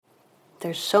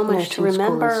There's so much to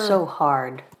remember. It's so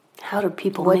hard. How do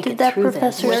people make it through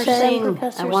this? What did that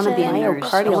professor say? I want to be a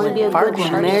nurse. I want to be a good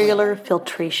glomerular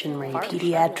filtration rate,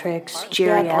 pediatrics,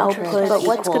 geriatrics, but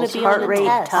what's going to be heart on the rate,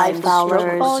 test? high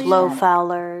fowlers, low Yeah.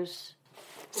 fowlers.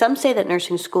 Some say that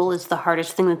nursing school is the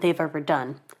hardest thing that they've ever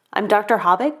done. I'm Dr.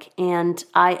 Hobbick, and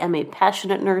I am a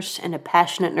passionate nurse and a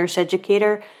passionate nurse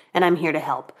educator, and I'm here to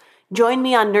help. Join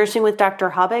me on Nursing with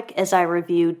Dr. Hobbick as I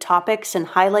review topics and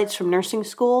highlights from nursing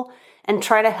school and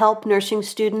try to help nursing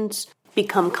students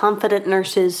become confident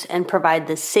nurses and provide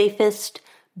the safest,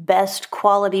 best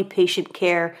quality patient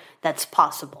care that's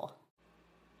possible.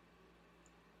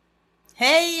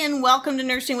 Hey, and welcome to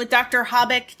Nursing with Dr.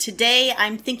 Hobbick. Today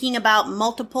I'm thinking about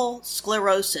multiple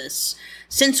sclerosis.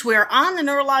 Since we're on the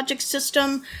neurologic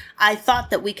system, I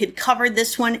thought that we could cover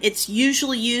this one. It's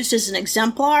usually used as an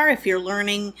exemplar if you're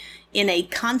learning in a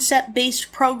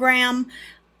concept-based program.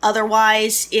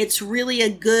 Otherwise, it's really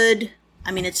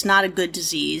it's not a good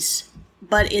disease,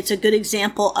 but it's a good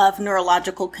example of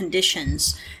neurological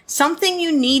conditions. Something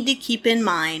you need to keep in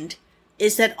mind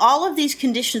is that all of these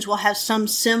conditions will have some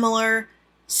similar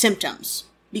symptoms.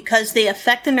 Because they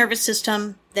affect the nervous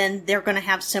system, then they're going to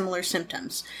have similar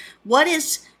symptoms. What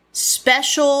is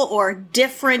special or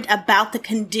different about the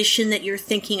condition that you're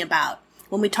thinking about?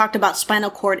 When we talked about spinal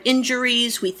cord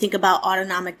injuries, we think about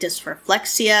autonomic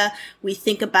dysreflexia, we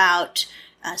think about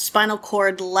spinal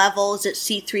cord levels at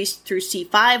C3 through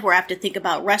C5, where I have to think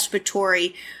about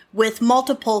respiratory. With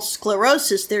multiple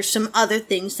sclerosis, there's some other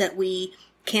things that we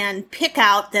can pick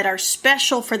out that are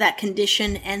special for that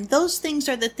condition, and those things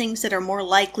are the things that are more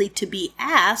likely to be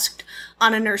asked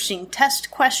on a nursing test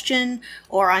question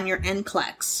or on your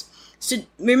NCLEX. So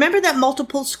remember that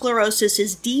multiple sclerosis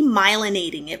is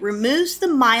demyelinating. It removes the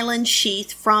myelin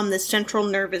sheath from the central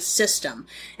nervous system.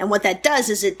 And what that does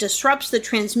is it disrupts the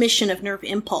transmission of nerve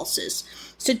impulses.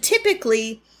 So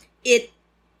typically, it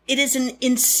is an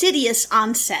insidious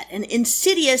onset. And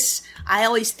insidious, I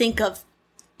always think of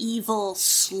evil,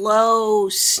 slow,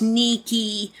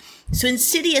 sneaky. So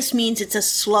insidious means it's a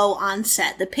slow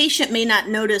onset. The patient may not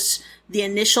notice the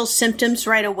initial symptoms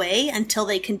right away until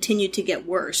they continue to get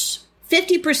worse.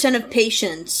 50% of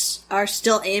patients are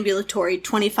still ambulatory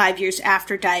 25 years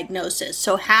after diagnosis.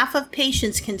 So half of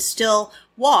patients can still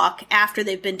walk after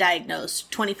they've been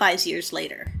diagnosed 25 years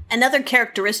later. Another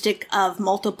characteristic of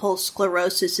multiple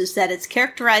sclerosis is that it's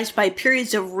characterized by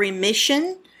periods of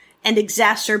remission and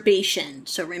exacerbation.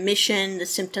 So remission, the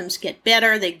symptoms get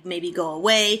better, they maybe go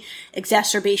away.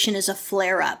 Exacerbation is a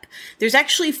flare-up. There's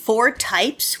actually 4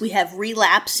 types. We have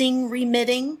relapsing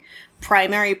remitting,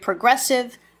 primary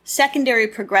progressive, secondary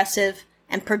progressive,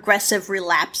 and progressive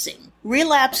relapsing.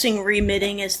 Relapsing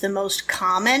remitting is the most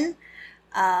common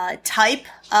type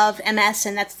of MS,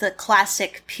 and that's the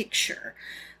classic picture.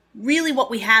 Really what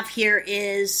we have here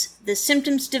is the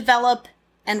symptoms develop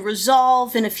and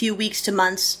resolve in a few weeks to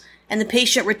months, and the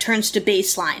patient returns to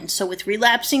baseline. So with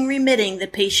relapsing remitting, the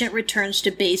patient returns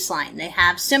to baseline. They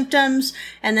have symptoms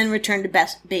and then return to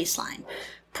baseline.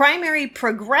 Primary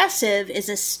progressive is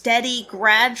a steady,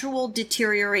 gradual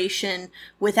deterioration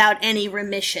without any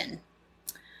remission.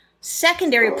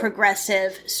 Secondary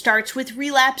progressive starts with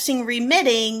relapsing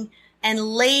remitting and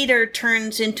later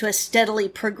turns into a steadily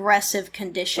progressive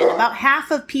condition. About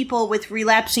half of people with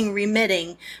relapsing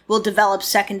remitting will develop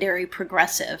secondary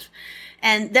progressive.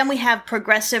 And then we have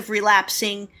progressive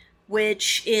relapsing,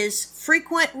 which is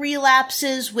frequent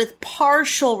relapses with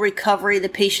partial recovery. The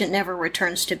patient never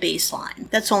returns to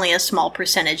baseline. That's only a small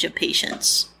percentage of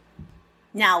patients.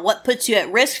 Now, what puts you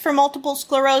at risk for multiple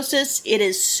sclerosis? It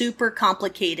is super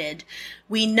complicated.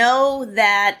 We know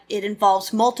that it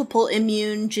involves multiple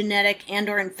immune, genetic,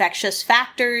 and/or infectious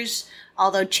factors.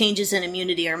 Although changes in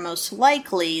immunity are most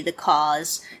likely the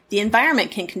cause, the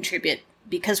environment can contribute,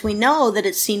 because we know that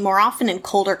it's seen more often in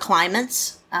colder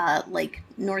climates, like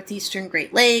northeastern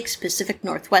Great Lakes, Pacific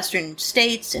Northwestern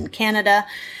states, and Canada.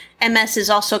 MS is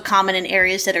also common in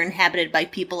areas that are inhabited by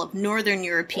people of Northern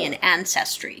European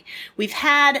ancestry. We've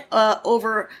had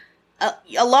over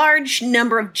a large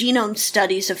number of genome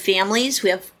studies of families. We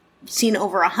have seen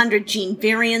over 100 gene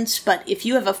variants, but if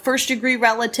you have a first-degree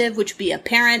relative, which would be a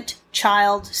parent,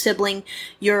 child, sibling,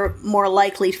 you're more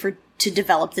likely to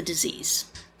develop the disease.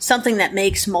 Something that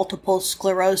makes multiple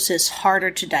sclerosis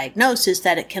harder to diagnose is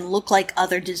that it can look like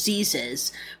other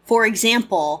diseases. For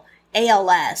example,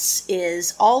 ALS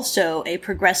is also a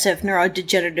progressive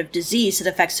neurodegenerative disease that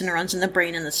affects the neurons in the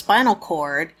brain and the spinal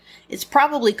cord. It's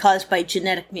probably caused by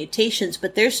genetic mutations,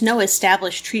 but there's no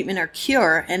established treatment or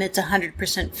cure, and it's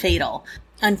 100% fatal.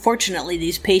 Unfortunately,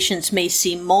 these patients may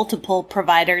see multiple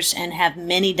providers and have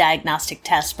many diagnostic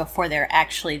tests before they're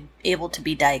actually able to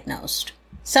be diagnosed.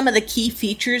 Some of the key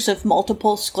features of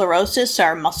multiple sclerosis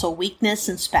are muscle weakness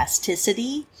and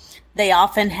spasticity. They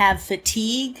often have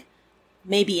fatigue,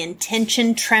 maybe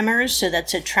intention tremors, so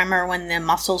that's a tremor when the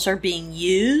muscles are being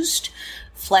used,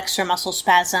 flexor muscle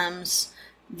spasms,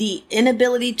 the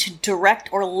inability to direct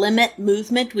or limit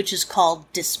movement, which is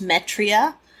called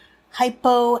dysmetria,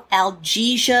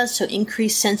 hypoalgesia, so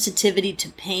increased sensitivity to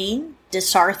pain,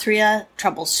 dysarthria,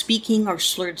 trouble speaking or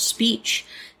slurred speech,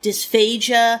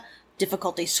 dysphagia,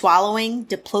 difficulty swallowing,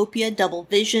 diplopia, double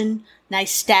vision,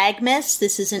 nystagmus.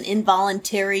 This is an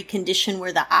involuntary condition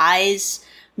where the eyes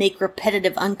make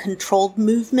repetitive, uncontrolled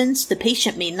movements. The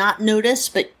patient may not notice,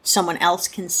 but someone else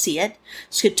can see it.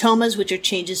 Scotomas, which are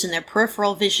changes in their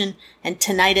peripheral vision, and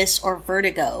tinnitus or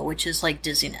vertigo, which is like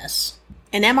dizziness.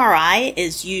 An MRI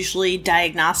is usually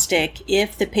diagnostic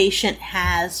if the patient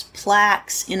has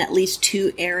plaques in at least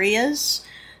 2 areas.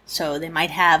 So they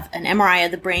might have an MRI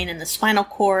of the brain and the spinal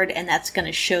cord, and that's going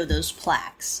to show those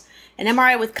plaques. An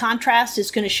MRI with contrast is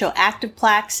going to show active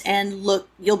plaques, and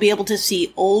you'll be able to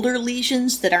see older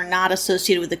lesions that are not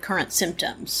associated with the current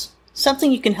symptoms.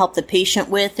 Something you can help the patient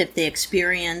with if they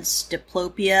experience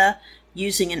diplopia,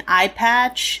 using an eye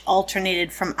patch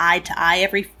alternated from eye to eye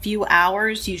every few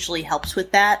hours usually helps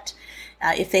with that.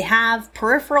 If they have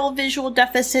peripheral visual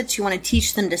deficits, you want to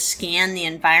teach them to scan the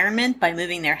environment by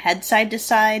moving their head side to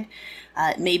side.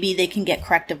 Maybe they can get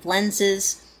corrective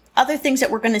lenses. Other things that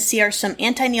we're going to see are some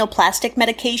anti-neoplastic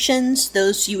medications.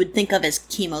 Those you would think of as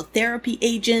chemotherapy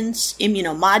agents,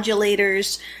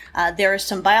 immunomodulators. There are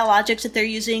some biologics that they're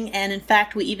using, and in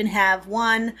fact, we even have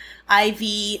one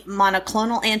IV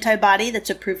monoclonal antibody that's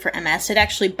approved for MS. It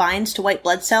actually binds to white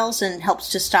blood cells and helps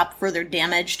to stop further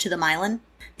damage to the myelin.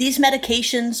 These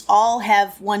medications all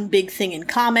have one big thing in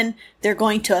common. They're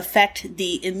going to affect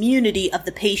the immunity of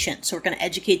the patient. So we're going to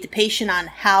educate the patient on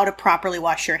how to properly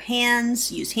wash your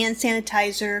hands, use hand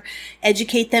sanitizer,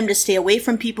 educate them to stay away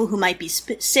from people who might be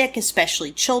sick,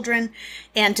 especially children,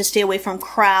 and to stay away from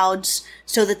crowds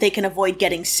so that they can avoid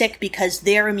getting sick because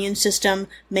their immune system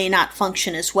may not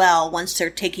function as well once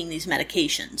they're taking these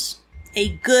medications. A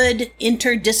good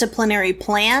interdisciplinary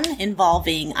plan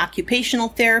involving occupational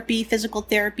therapy, physical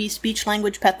therapy,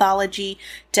 speech-language pathology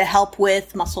to help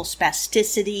with muscle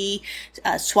spasticity,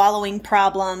 swallowing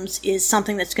problems is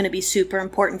something that's going to be super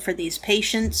important for these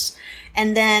patients.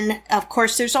 And then, of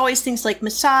course, there's always things like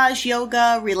massage,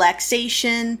 yoga,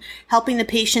 relaxation, helping the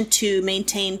patient to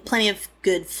maintain plenty of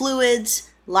good fluids,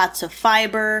 lots of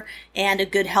fiber, and a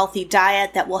good healthy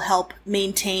diet that will help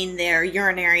maintain their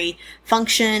urinary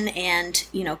function and,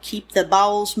 keep the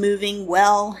bowels moving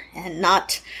well and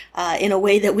not in a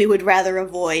way that we would rather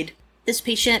avoid. This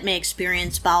patient may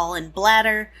experience bowel and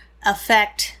bladder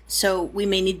effect, so we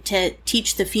may need to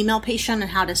teach the female patient on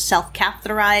how to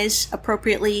self-catheterize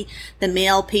appropriately. The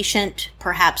male patient,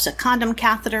 perhaps a condom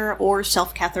catheter or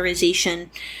self-catheterization,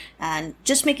 and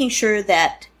just making sure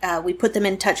that we put them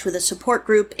in touch with a support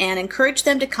group and encourage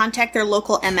them to contact their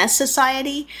local MS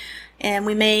society, and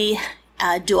we may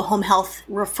do a home health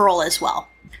referral as well.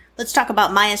 Let's talk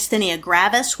about myasthenia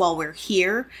gravis while we're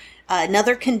here.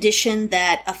 Another condition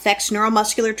that affects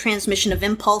neuromuscular transmission of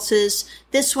impulses.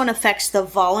 This one affects the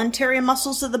voluntary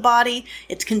muscles of the body.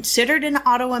 It's considered an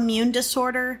autoimmune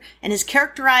disorder and is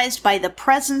characterized by the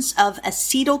presence of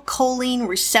acetylcholine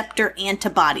receptor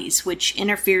antibodies, which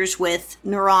interferes with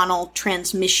neuronal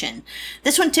transmission.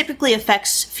 This one typically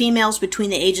affects females between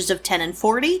the ages of 10 and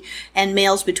 40 and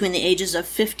males between the ages of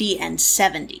 50 and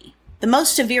 70. The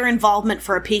most severe involvement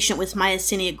for a patient with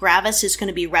myasthenia gravis is going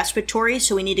to be respiratory,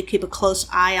 so we need to keep a close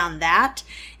eye on that.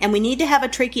 And we need to have a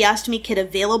tracheostomy kit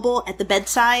available at the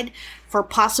bedside for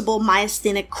possible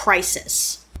myasthenic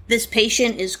crisis. This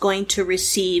patient is going to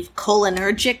receive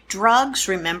cholinergic drugs.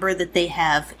 Remember that they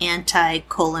have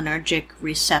anti-cholinergic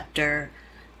receptor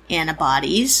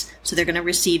antibodies, so they're going to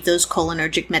receive those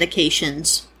cholinergic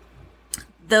medications.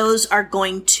 Those are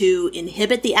going to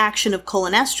inhibit the action of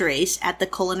cholinesterase at the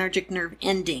cholinergic nerve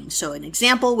ending. So an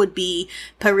example would be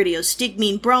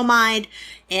pyridostigmine bromide.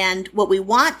 And what we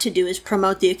want to do is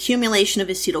promote the accumulation of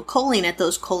acetylcholine at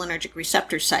those cholinergic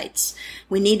receptor sites.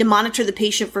 We need to monitor the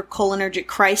patient for cholinergic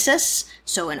crisis,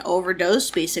 so an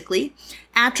overdose basically.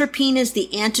 Atropine is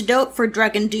the antidote for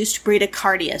drug-induced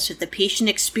bradycardia. So if the patient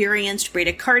experienced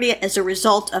bradycardia as a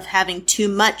result of having too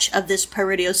much of this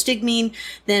pyridostigmine,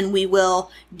 then we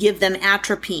will give them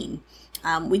atropine.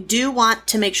 We do want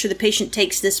to make sure the patient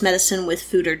takes this medicine with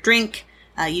food or drink.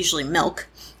 usually milk,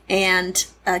 and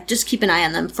just keep an eye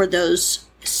on them for those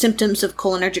symptoms of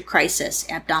cholinergic crisis: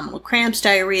 abdominal cramps,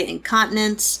 diarrhea,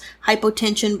 incontinence,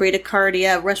 hypotension,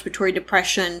 bradycardia, respiratory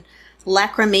depression,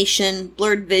 lacrimation,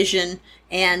 blurred vision,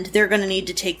 and they're going to need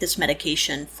to take this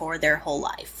medication for their whole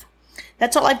life.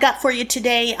 That's all I've got for you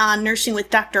today on Nursing with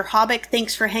Dr. Hobbick.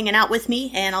 Thanks for hanging out with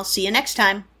me, and I'll see you next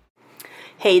time.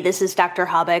 Hey, this is Dr.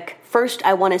 Hobbick. First,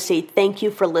 I want to say thank you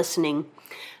for listening.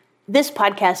 This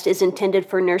podcast is intended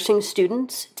for nursing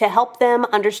students to help them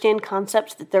understand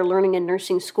concepts that they're learning in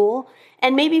nursing school,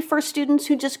 and maybe for students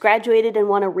who just graduated and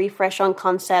want to refresh on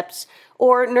concepts,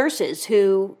 or nurses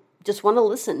who just want to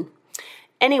listen.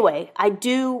 Anyway, I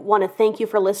do want to thank you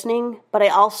for listening, but I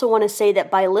also want to say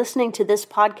that by listening to this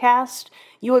podcast,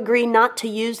 you agree not to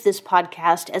use this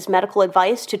podcast as medical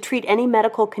advice to treat any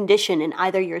medical condition in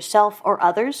either yourself or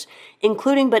others,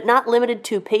 including but not limited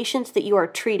to patients that you are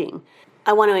treating.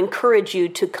 I want to encourage you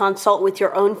to consult with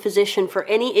your own physician for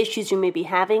any issues you may be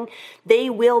having. They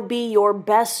will be your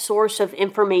best source of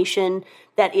information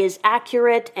that is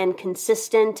accurate and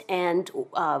consistent and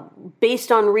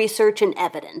based on research and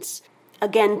evidence.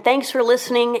 Again, thanks for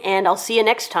listening, and I'll see you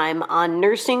next time on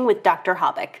Nursing with Dr.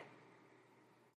 Hobbick.